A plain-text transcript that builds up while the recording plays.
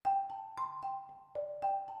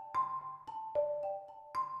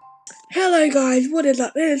Hello guys, what is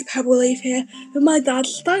up? It is Pebble Leaf here with my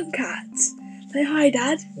dad's stunt cat. Say hi,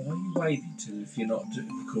 Dad. Why are you waving to if you're not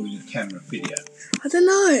recording a camera video? I don't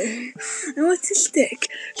know. I'm autistic.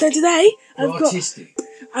 So today Artistic.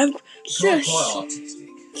 I'm Quite artistic.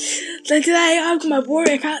 So today I've got my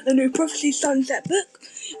Warrior Cat, the new Prophecy Sunset book,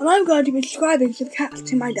 and I'm going to be describing some cats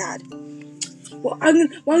to my dad. What I'm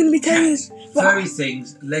going to be telling Cats, furry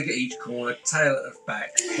things, leg at each corner, tail at the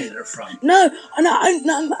back, head at the front. No, I'm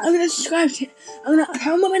going to describe it. I'm going to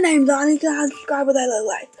tell them what my names are. I need to describe what they look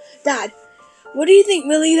like. Dad, what do you think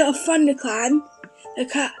the leader of ThunderClan, the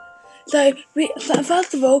cat? So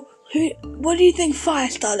first of all, what do you think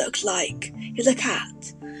Firestar looks like? He's a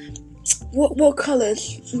cat. What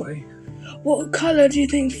colours? Sorry? What colour do you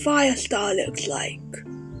think Firestar looks like?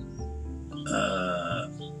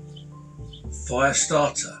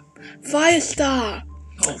 Firestarter. Firestar.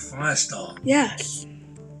 Oh, Firestar. Yes.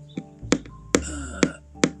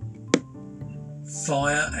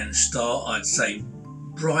 Fire and star, I'd say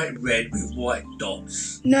bright red with white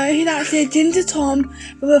dots. No, he's actually a ginger Tom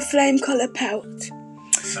with a flame coloured pelt.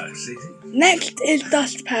 So, see? Next is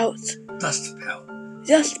Dust Pelt. Dust pelt.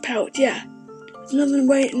 Dust Pelt, yeah. It's another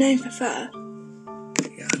name for fur.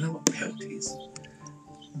 Yeah, I know what pelt is.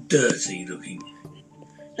 Dirty looking.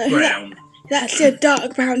 No, Brown. That's a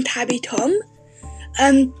dark brown tabby Tom.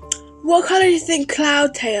 What colour do you think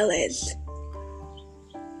Cloudtail is?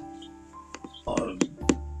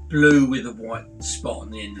 Blue with a white spot on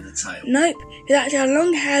the end of the tail. Nope, he's actually a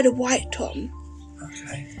long-haired white Tom.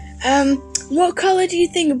 Okay. What colour do you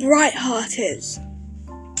think Brightheart is?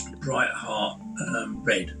 Brightheart,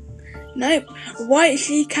 red. Nope, white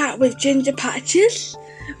sea cat with ginger patches.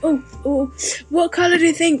 Oh, what colour do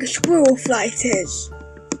you think Squirrel Flight is?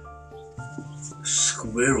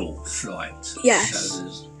 Squirrel flight. Yes. So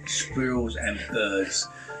there's squirrels and birds.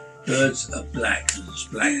 Birds are black, there's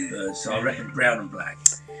black birds, so I reckon brown and black.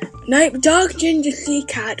 Nope, dark ginger sea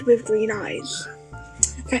cat with green eyes.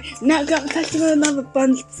 Okay, now got testing with another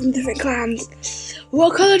bunch from different clans.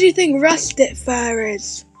 What colour do you think Russet Fur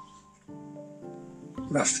is?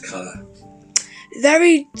 Rust colour.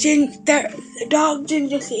 Very dark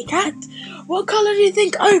ginger sea cat. What colour do you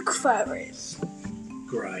think Oak Fur is?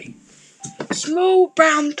 Grey. Small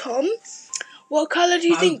brown Tom. What colour do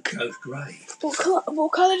you think? Goes grey.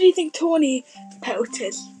 What colour do you think Tawny Pelt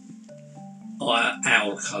is?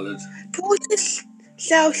 Owl coloured. Tortoise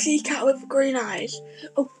shell sea cat with green eyes.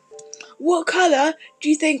 Oh, what colour do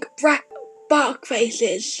you think Bark Face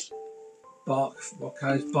is? What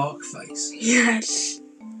colour is bark face? Yes.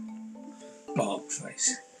 Bark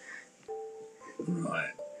face.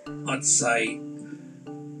 Right. I'd say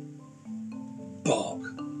bark.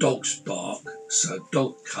 Dogs bark, so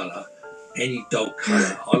dog colour. Any dog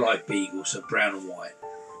colour. I like beagle, so brown and white.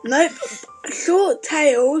 Nope. Short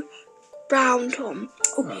tail, brown Tom.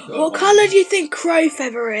 Oh, what one. colour do you think Crow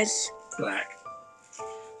Feather is? Black.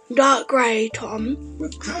 Dark grey Tom. Well,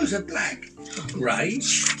 crows are black. Grey.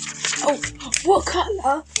 Oh, what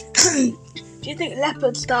colour do you think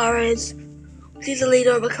Leopard Star is? He's the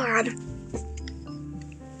leader of a clan.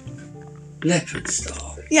 Leopard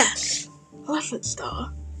star. Yes, Leopard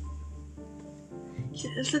Star.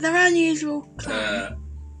 So they're unusual.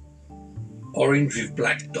 Orange with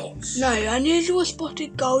black dots. No, unusual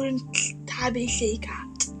spotted golden tabby sea cat.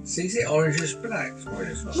 See, is it orange with black?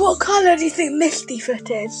 What colour do you think Misty Foot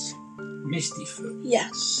is? Misty foot.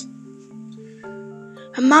 Yes.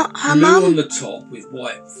 Her Blue mum. on the top with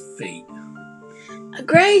white feet. A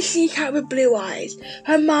grey sea cat with blue eyes.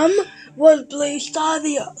 Her mum was Blue Star,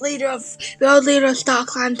 the old leader of Star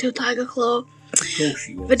Clan till Tiger Claw. Of course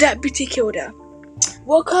she was. The deputy killed her.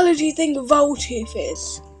 What colour do you think Voletooth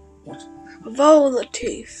is? What?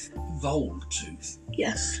 Voletooth. Vole tooth.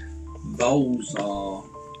 Yes. Voles are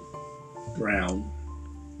brown.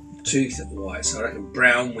 Tooth are white, so I reckon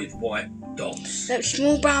brown with white dots. That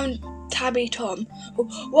small brown tabby Tom.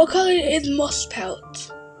 What colour is Moss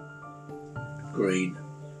Pelt? Green.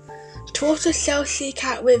 Tortoise shell sea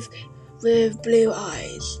cat with blue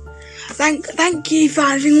eyes. Thank you for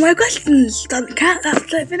answering my questions, Stunt Cat.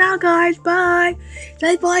 That's it for now, guys. Bye.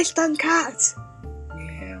 Say bye, Stunt Cat.